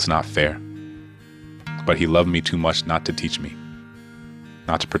knew it was not fair. But he loved me too much not to teach me,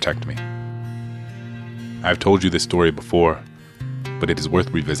 not to protect me. I have told you this story before, but it is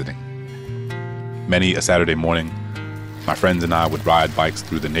worth revisiting. Many a Saturday morning, my friends and I would ride bikes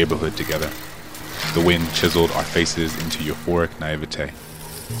through the neighborhood together. The wind chiseled our faces into euphoric naivete.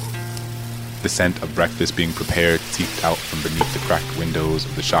 The scent of breakfast being prepared seeped out from beneath the cracked windows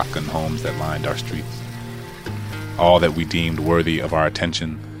of the shotgun homes that lined our streets. All that we deemed worthy of our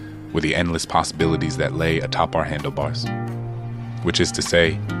attention were the endless possibilities that lay atop our handlebars. Which is to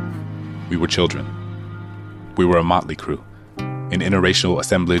say, we were children. We were a motley crew, an interracial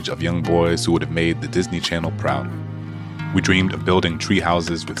assemblage of young boys who would have made the Disney Channel proud. We dreamed of building tree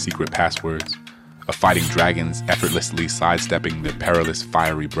houses with secret passwords, of fighting dragons effortlessly sidestepping their perilous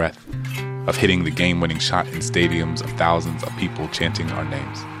fiery breath, of hitting the game-winning shot in stadiums of thousands of people chanting our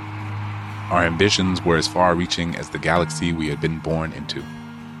names. Our ambitions were as far-reaching as the galaxy we had been born into.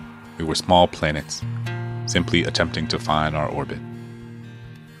 We were small planets, simply attempting to find our orbit.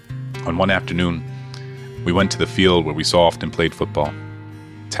 On one afternoon, we went to the field where we so often played football.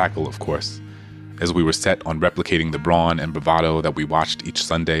 tackle, of course, as we were set on replicating the brawn and bravado that we watched each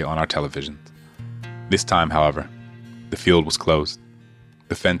Sunday on our televisions. This time, however, the field was closed,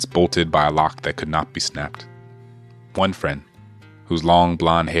 the fence bolted by a lock that could not be snapped. One friend, whose long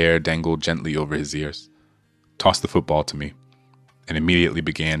blonde hair dangled gently over his ears, tossed the football to me and immediately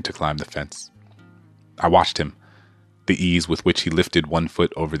began to climb the fence. I watched him, the ease with which he lifted one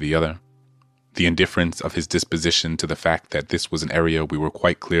foot over the other, the indifference of his disposition to the fact that this was an area we were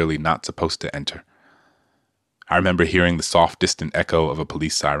quite clearly not supposed to enter. I remember hearing the soft, distant echo of a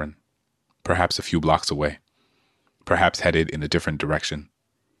police siren, perhaps a few blocks away, perhaps headed in a different direction.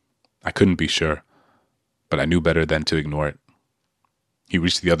 I couldn't be sure, but I knew better than to ignore it. He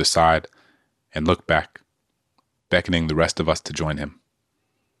reached the other side and looked back, beckoning the rest of us to join him.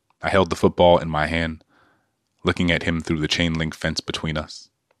 I held the football in my hand, looking at him through the chain-link fence between us.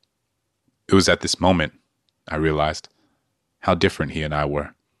 It was at this moment I realized how different he and I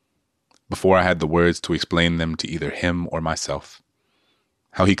were, before I had the words to explain them to either him or myself.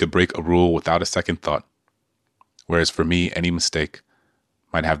 How he could break a rule without a second thought, whereas for me any mistake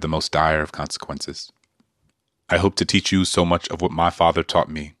might have the most dire of consequences. I hope to teach you so much of what my father taught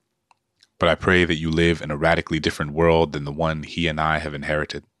me, but I pray that you live in a radically different world than the one he and I have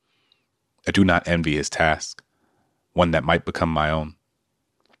inherited. I do not envy his task, one that might become my own.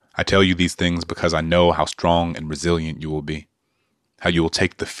 I tell you these things because I know how strong and resilient you will be, how you will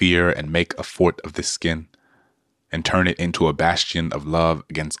take the fear and make a fort of this skin, and turn it into a bastion of love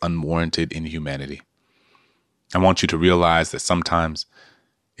against unwarranted inhumanity. I want you to realize that sometimes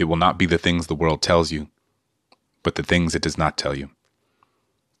it will not be the things the world tells you, but the things it does not tell you.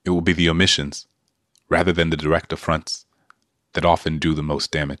 It will be the omissions, rather than the direct affronts, that often do the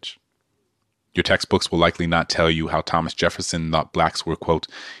most damage. Your textbooks will likely not tell you how Thomas Jefferson thought blacks were, quote,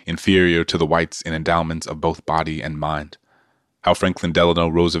 inferior to the whites in endowments of both body and mind. How Franklin Delano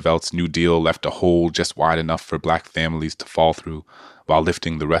Roosevelt's New Deal left a hole just wide enough for black families to fall through while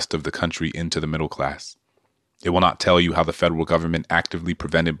lifting the rest of the country into the middle class. It will not tell you how the federal government actively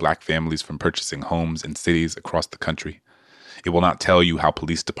prevented black families from purchasing homes in cities across the country. It will not tell you how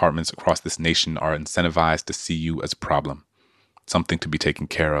police departments across this nation are incentivized to see you as a problem, something to be taken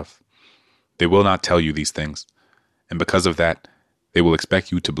care of. They will not tell you these things, and because of that, they will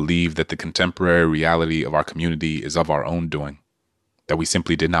expect you to believe that the contemporary reality of our community is of our own doing, that we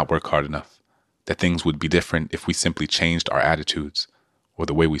simply did not work hard enough, that things would be different if we simply changed our attitudes, or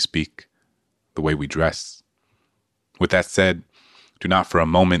the way we speak, the way we dress. With that said, do not for a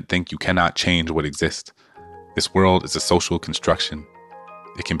moment think you cannot change what exists. This world is a social construction.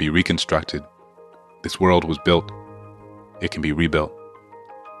 It can be reconstructed. This world was built. It can be rebuilt.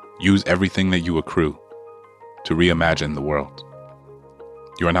 Use everything that you accrue to reimagine the world.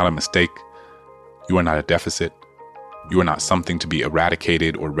 You are not a mistake. You are not a deficit. You are not something to be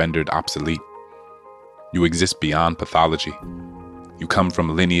eradicated or rendered obsolete. You exist beyond pathology. You come from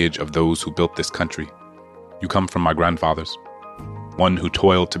a lineage of those who built this country. You come from my grandfathers, one who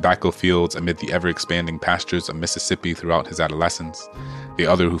toiled tobacco fields amid the ever-expanding pastures of Mississippi throughout his adolescence, the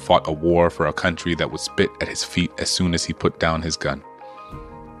other who fought a war for a country that would spit at his feet as soon as he put down his gun.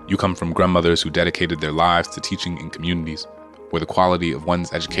 You come from grandmothers who dedicated their lives to teaching in communities where the quality of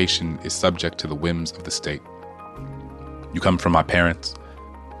one's education is subject to the whims of the state. You come from my parents,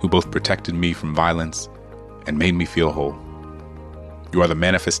 who both protected me from violence and made me feel whole. You are the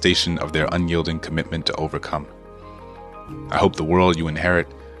manifestation of their unyielding commitment to overcome. I hope the world you inherit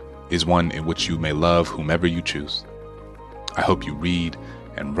is one in which you may love whomever you choose. I hope you read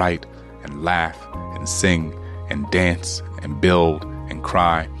and write and laugh and sing and dance and build and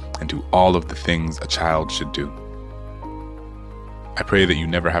cry and do all of the things a child should do. I pray that you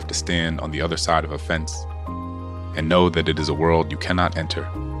never have to stand on the other side of a fence and know that it is a world you cannot enter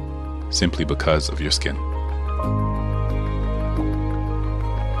simply because of your skin.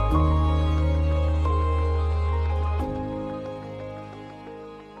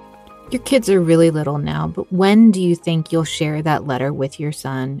 Your kids are really little now, but when do you think you'll share that letter with your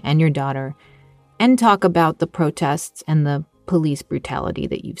son and your daughter and talk about the protests and the police brutality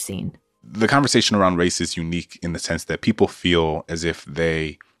that you've seen? The conversation around race is unique in the sense that people feel as if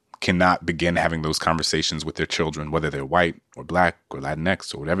they cannot begin having those conversations with their children, whether they're white or black or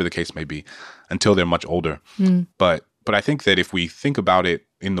Latinx or whatever the case may be, until they're much older. But I think that if we think about it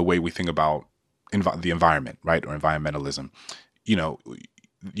in the way we think about the environment, right, or environmentalism, you know,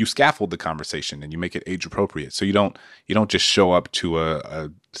 you scaffold the conversation and you make it age appropriate. So you don't just show up to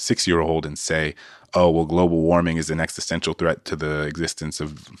a 6-year-old and say, oh, well, global warming is an existential threat to the existence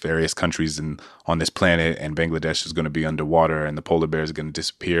of various countries on this planet, and Bangladesh is going to be underwater, and the polar bears are going to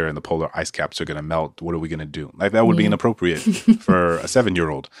disappear, and the polar ice caps are going to melt. What are we going to do? Like, that would be inappropriate for a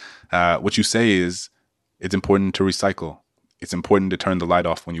 7-year-old. What you say is, it's important to recycle. It's important to turn the light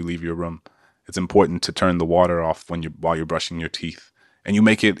off when you leave your room. It's important to turn the water off while you're brushing your teeth. And you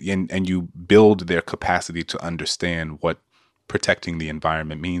make it, and you build their capacity to understand what protecting the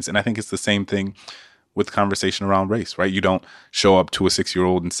environment means. And I think it's the same thing with conversation around race, right? You don't show up to a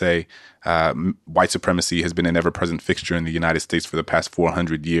 6-year-old and say, white supremacy has been an ever-present fixture in the United States for the past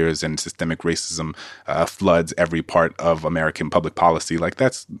 400 years, and systemic racism floods every part of American public policy. Like,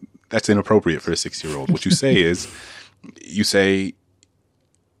 that's inappropriate for a 6-year-old. What you say is,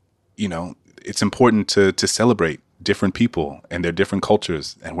 it's important to celebrate different people and their different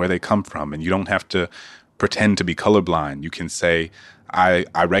cultures and where they come from. And you don't have to pretend to be colorblind. You can say, I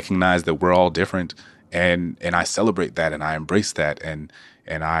recognize that we're all different, and I celebrate that, and I embrace that, and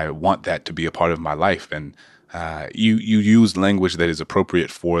I want that to be a part of my life. And you use language that is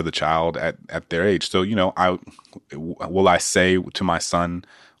appropriate for the child at their age. So, will I say to my son,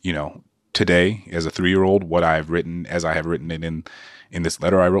 today as a 3-year-old, what I have written it in this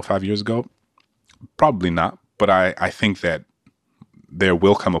letter I wrote 5 years ago? Probably not. But I think that there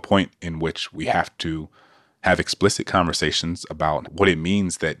will come a point in which we have to have explicit conversations about what it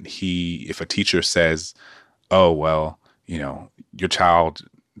means that if a teacher says, oh, well, your child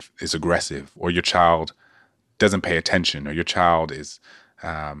is aggressive, or your child doesn't pay attention, or your child is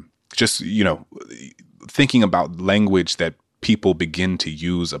thinking about language that people begin to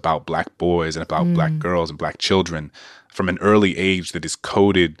use about Black boys and about Black girls and Black children from an early age that is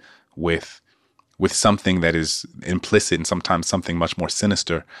coded with something that is implicit and sometimes something much more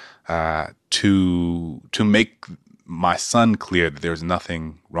sinister, to make my son clear that there's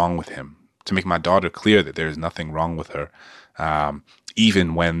nothing wrong with him, to make my daughter clear that there's nothing wrong with her,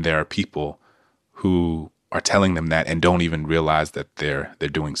 even when there are people who are telling them that and don't even realize that they're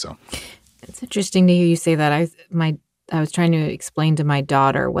doing so. It's interesting to hear you say that. I was trying to explain to my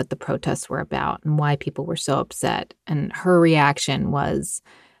daughter what the protests were about and why people were so upset, and her reaction was,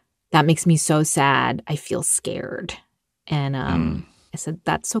 that makes me so sad. I feel scared. And I said,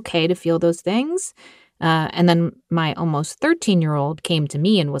 that's okay to feel those things. And then my almost 13-year-old came to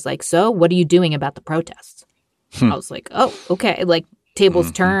me and was like, so what are you doing about the protests? I was like, oh, okay. Like,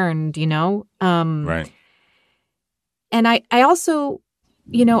 tables turned, Right. And I also,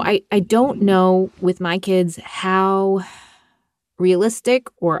 I don't know with my kids how realistic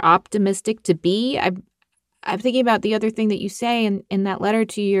or optimistic to be. I'm thinking about the other thing that you say in that letter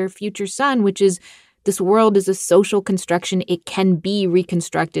to your future son, which is, this world is a social construction. It can be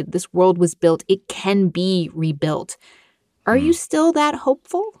reconstructed. This world was built. It can be rebuilt. Are you still that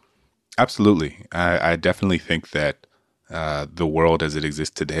hopeful? Absolutely. I definitely think that the world as it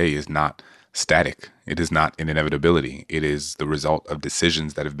exists today is not static. It is not an inevitability. It is the result of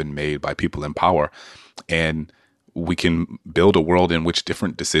decisions that have been made by people in power. And we can build a world in which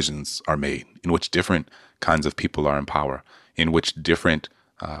different decisions are made, in which different kinds of people are in power, in which different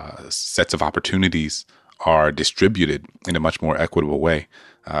sets of opportunities are distributed in a much more equitable way.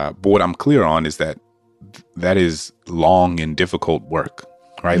 But what I'm clear on is that is long and difficult work,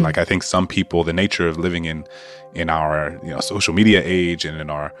 right? Like, I think some people, the nature of living in our social media age and in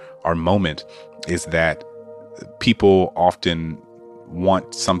our moment is that people often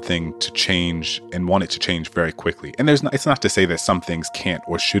want something to change and want it to change very quickly. And it's not to say that some things can't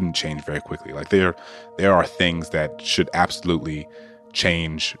or shouldn't change very quickly. Like, there are things that should absolutely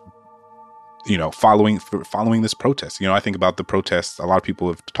change, following this protest. I think about the protests. A lot of people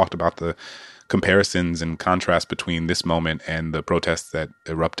have talked about the comparisons and contrast between this moment and the protests that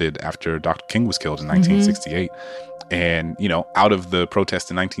erupted after Dr. King was killed in 1968. And, out of the protest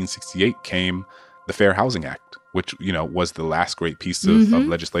in 1968 came the Fair Housing Act, which, was the last great piece of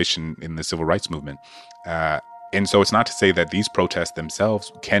legislation in the civil rights movement. And so it's not to say that these protests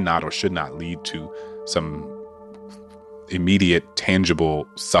themselves cannot or should not lead to some immediate, tangible,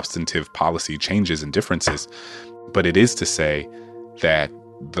 substantive policy changes and differences. But it is to say that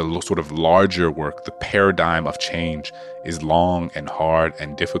the sort of larger work, the paradigm of change, is long and hard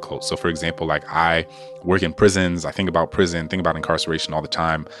and difficult. So, for example, like, I work in prisons. I think about prison, think about incarceration all the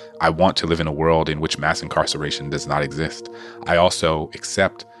time. I want to live in a world in which mass incarceration does not exist. I also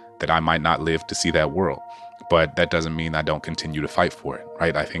accept that I might not live to see that world, but that doesn't mean I don't continue to fight for it,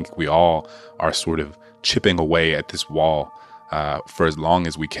 right? I think we all are sort of chipping away at this wall for as long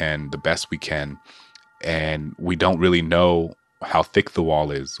as we can, the best we can. And we don't really know how thick the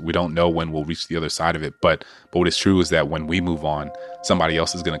wall is. We don't know when we'll reach the other side of it. But what is true is that when we move on, somebody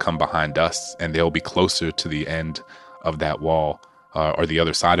else is going to come behind us, and they'll be closer to the end of that wall or the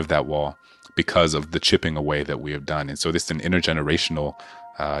other side of that wall because of the chipping away that we have done. And so this is an intergenerational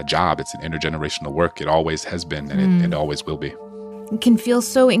job. It's an intergenerational work. It always has been, and it always will be. It can feel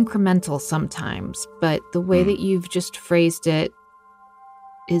so incremental sometimes, but the way that you've just phrased it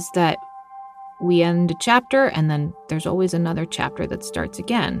is that we end a chapter and then there's always another chapter that starts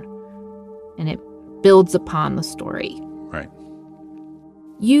again, and it builds upon the story. Right.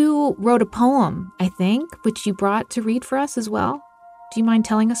 You wrote a poem, I think, which you brought to read for us as well. Do you mind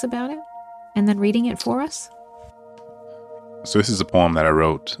telling us about it and then reading it for us? So this is a poem that I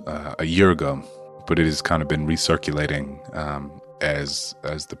wrote a year ago, but it has kind of been recirculating as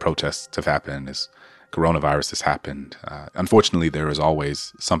the protests have happened, as coronavirus has happened. Unfortunately, there is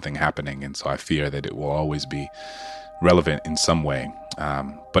always something happening, and so I fear that it will always be relevant in some way.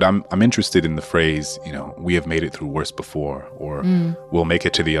 But I'm interested in the phrase, we have made it through worse before, or we'll make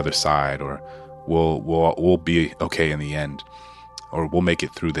it to the other side, or we'll be okay in the end, or we'll make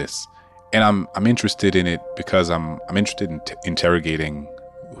it through this. And I'm interested in it because I'm interested in interrogating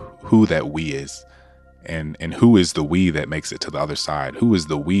who that we is, and who is the we that makes it to the other side. Who is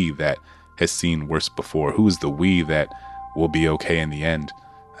the we that has seen worse before? Who is the we that will be okay in the end?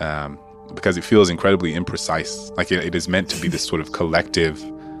 Because it feels incredibly imprecise. Like it is meant to be this sort of collective,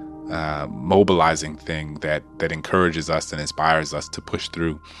 mobilizing thing that encourages us and inspires us to push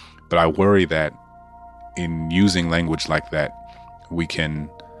through. But I worry that in using language like that, we can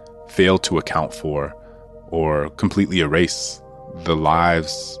fail to account for or completely erase the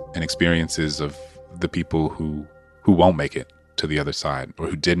lives and experiences of the people who won't make it to the other side, or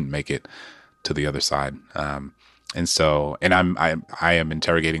who didn't make it to the other side. I am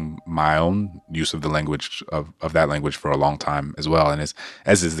interrogating my own use of the language of that language for a long time as well. And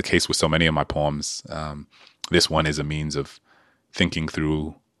as is the case with so many of my poems, this one is a means of thinking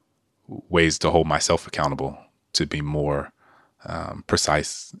through ways to hold myself accountable, to be more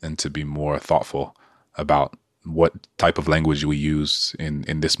precise and to be more thoughtful about what type of language we use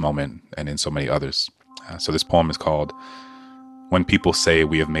in this moment and in so many others. So this poem is called "When People Say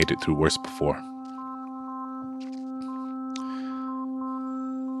We Have Made It Through Worse Before."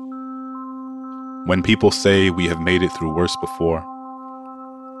 When people say we have made it through worse before,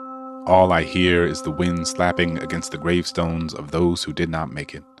 all I hear is the wind slapping against the gravestones of those who did not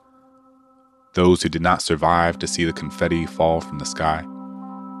make it. Those who did not survive to see the confetti fall from the sky.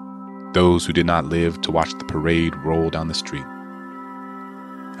 Those who did not live to watch the parade roll down the street.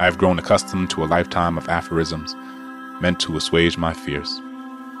 I have grown accustomed to a lifetime of aphorisms meant to assuage my fears.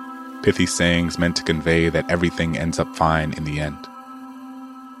 Pithy sayings meant to convey that everything ends up fine in the end.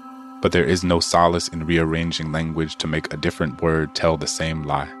 But there is no solace in rearranging language to make a different word tell the same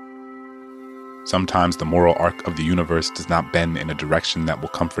lie. Sometimes the moral arc of the universe does not bend in a direction that will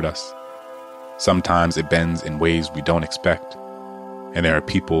comfort us. Sometimes it bends in ways we don't expect, and there are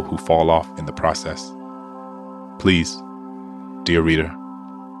people who fall off in the process. Please, dear reader,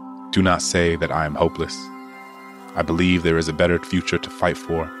 do not say that I am hopeless. I believe there is a better future to fight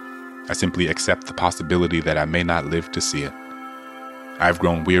for. I simply accept the possibility that I may not live to see it. I have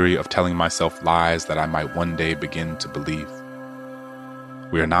grown weary of telling myself lies that I might one day begin to believe.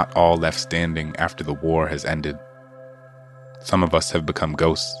 We are not all left standing after the war has ended. Some of us have become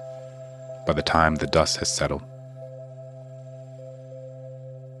ghosts by the time the dust has settled.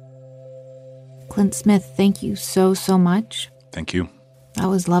 Clint Smith, thank you so much. Thank you. That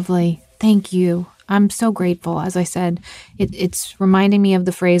was lovely. Thank you. I'm so grateful. As I said, it's reminding me of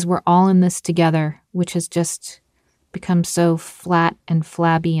the phrase, we're all in this together, which has just become so flat and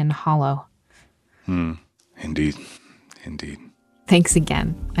flabby and hollow. Indeed. Thanks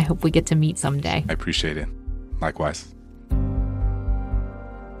again. I hope we get to meet someday. I appreciate it. Likewise.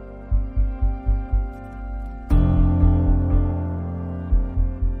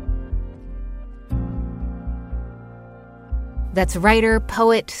 That's writer,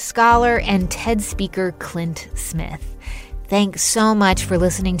 poet, scholar, and TED speaker Clint Smith. Thanks so much for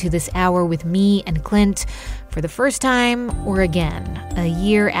listening to this hour with me and Clint. For the first time, or again, a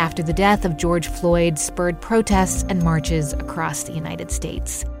year after the death of George Floyd spurred protests and marches across the United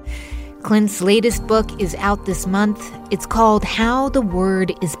States. Clint's latest book is out this month. It's called How the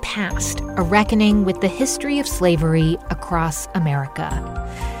Word is Passed, a reckoning with the history of slavery across America.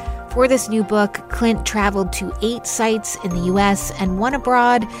 For this new book, Clint traveled to 8 sites in the U.S. and 1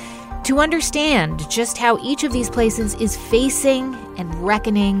 abroad to understand just how each of these places is facing and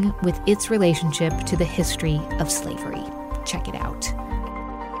reckoning with its relationship to the history of slavery. Check it out.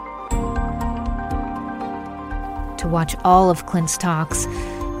 To watch all of Clint's talks,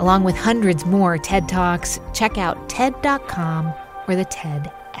 along with hundreds more TED Talks, check out TED.com or the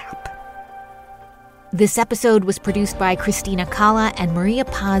TED app. This episode was produced by Christina Cala and Maria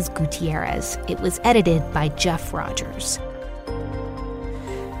Paz Gutierrez. It was edited by Jeff Rogers.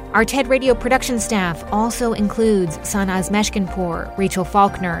 Our TED Radio production staff also includes Sanaz Meshkinpour, Rachel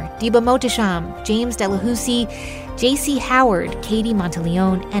Faulkner, Diba Motisham, James Delahousie, J.C. Howard, Katie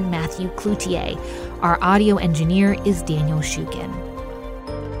Monteleone, and Matthew Cloutier. Our audio engineer is Daniel Shukin.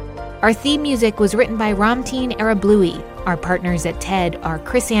 Our theme music was written by Ramteen Arablouei. Our partners at TED are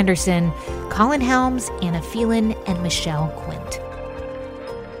Chris Anderson, Colin Helms, Anna Phelan, and Michelle Quint.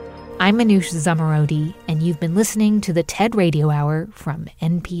 I'm Manoush Zomorodi, and you've been listening to the TED Radio Hour from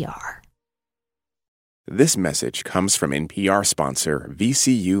NPR. This message comes from NPR sponsor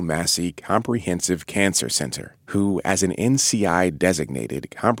VCU Massey Comprehensive Cancer Center, who, as an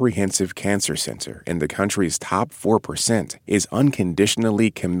NCI-designated comprehensive cancer center in the country's top 4%, is unconditionally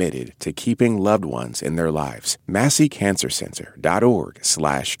committed to keeping loved ones in their lives.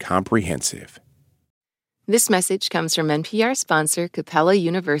 MasseyCancerCenter.org/comprehensive. This message comes from NPR sponsor Capella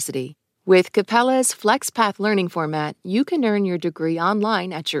University. With Capella's FlexPath learning format, you can earn your degree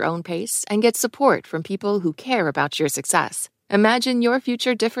online at your own pace and get support from people who care about your success. Imagine your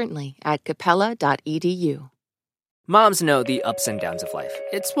future differently at capella.edu. Moms know the ups and downs of life.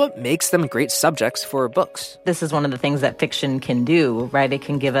 It's what makes them great subjects for books. This is one of the things that fiction can do, right? It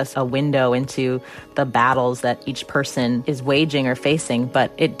can give us a window into the battles that each person is waging or facing,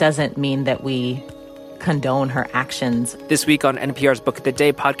 but it doesn't mean that we condone her actions. This week on NPR's Book of the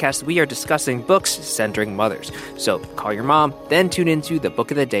Day podcast, we are discussing books centering mothers. So call your mom, then tune into the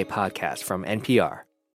Book of the Day podcast from NPR.